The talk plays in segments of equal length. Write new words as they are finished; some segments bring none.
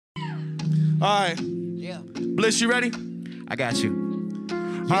Alright. Yeah. Bliss, you ready? I got you.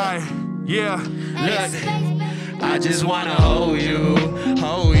 Alright. Yeah. Look, I just wanna hold you.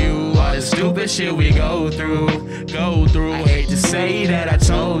 All the stupid shit we go through. I hate to say that I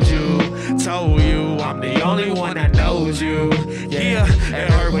told you. I'm the only one that knows you. Yeah, it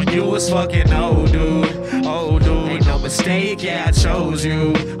hurt when you was fucking old, dude. Ain't no mistake, yeah, I chose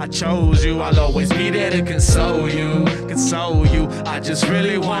you. I'll always be there to console you. I just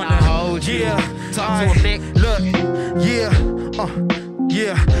really wanna hold you. Talk to him, Nick. Look,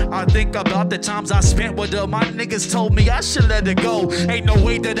 yeah, I think about the times I spent with her. My niggas told me I should let it go. Ain't no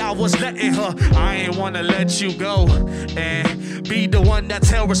way that I was letting her. I ain't wanna let you go and be the one that's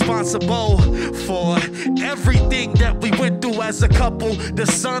held responsible for everything that we went through as a couple. The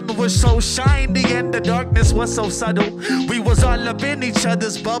sun was so shiny and the darkness was so subtle. We was all up in each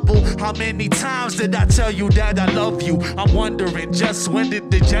other's bubble. How many times did I tell you that I love you? I'm wondering, just when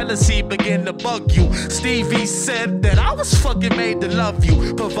did the jealousy begin to bug you? Stevie said that I was fucking made to love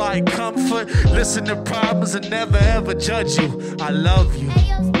you, provide comfort, listen to problems, and never ever judge you. I love you.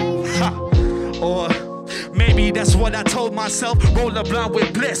 Or maybe that's what I told myself. Roll a blunt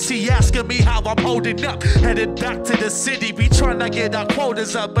with Bliss. He asking me how I'm holding up. Headed back to the city, we trying to get our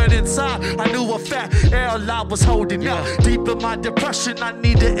quotas up. But inside, I knew a fat L I was holding up. Deep in my depression, I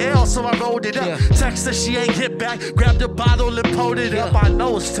needed L, so I rolled it up. Text her, she ain't hit back. Grabbed a bottle and pulled it up. I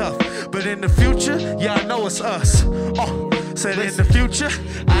know it's tough, but in the future, yeah, I know it's us. Said in the future,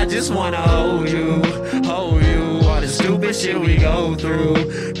 I just wanna hold you. All the stupid shit we go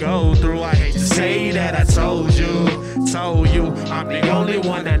through. I hate to say that I told you. I'm the only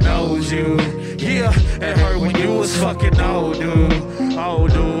one that knows you. Yeah, it hurt when you was fucking old, dude.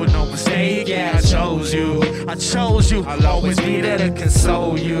 No mistake, yeah, I chose you. I'll always be there to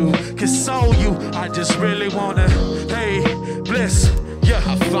console you. I just really wanna, hey, Bliss. Yeah.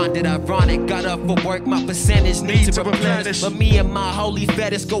 I find it ironic, got up for work, my percentage need to replenish. But me and my holy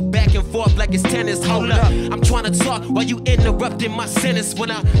fetish go back and forth like it's tennis. Hold up, I'm trying to talk while you interrupting my sentence.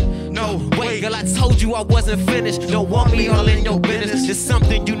 When wait, girl, I told you I wasn't finished. Don't want me all in your business. There's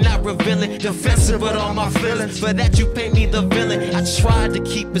something you not revealing. Defensive with all my feelings. For that you paint me the villain. I tried to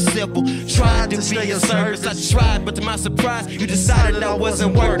keep it simple, tried to be your service. I tried, but to my surprise, you decided I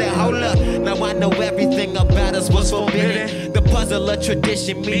wasn't worth it. Hold up, now I know everything about us was forbidden. The puzzle of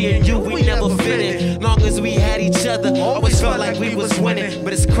tradition, me and you, we never fitted. Long as we had each other, always felt like we was winning.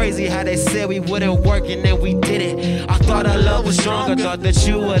 But it's crazy how they said we wouldn't work and then we did it. I thought our love was stronger, thought that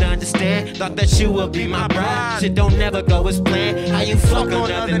you would understand, thought that you would be my bride. Shit don't never go as planned. How you fuck on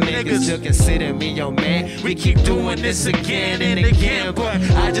other niggas, still consider me your man. We keep doing this again and again, but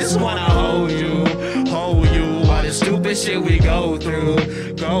I just wanna hold you. All the stupid shit we go through.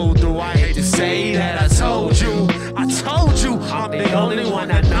 I hate to say that I told you. I'm the only one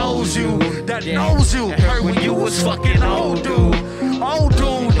that knows you. It hurt when you was fucking old, dude.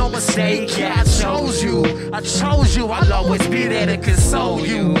 No mistake, yeah, I chose you. I'll always be there to console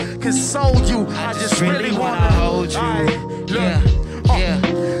you. I just really wanna hold you.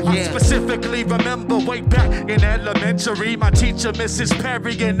 I specifically remember way back in elementary, my teacher, Mrs.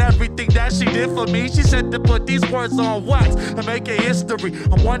 Perry, and everything that she did for me. She said to put these words on wax and make a history.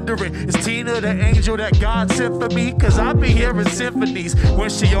 I'm wondering, is Tina the angel that God sent for me? Cause I be hearing symphonies when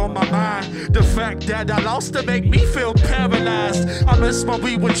she on my mind. The fact that I lost her make me feel paralyzed. I miss when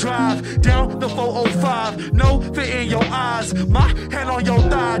we would drive down the 405. No fit in your eyes, my hand on your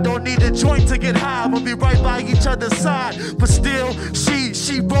thigh. Don't need a joint to get high, we'll be right by each other's side. But still,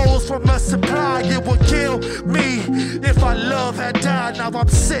 she rolls from a supply. It would kill me if our love had died. Now I'm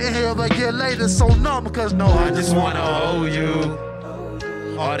sitting here a year later so numb, cause no, I just wanna hold you.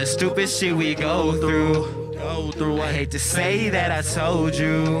 All the stupid shit we go through. I hate to say that I told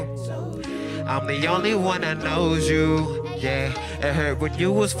you. I'm the only one that knows you. Yeah, it hurt when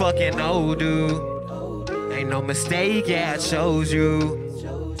you was fucking old, dude. Ain't no mistake, yeah, I chose you.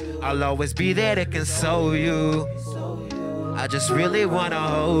 I'll always be there to console you. I just really wanna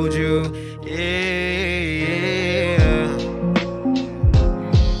hold you, yeah.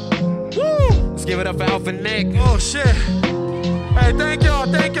 Woo! Let's give it up for ALFHA Nick. Oh shit. Hey, thank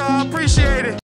y'all, I appreciate it.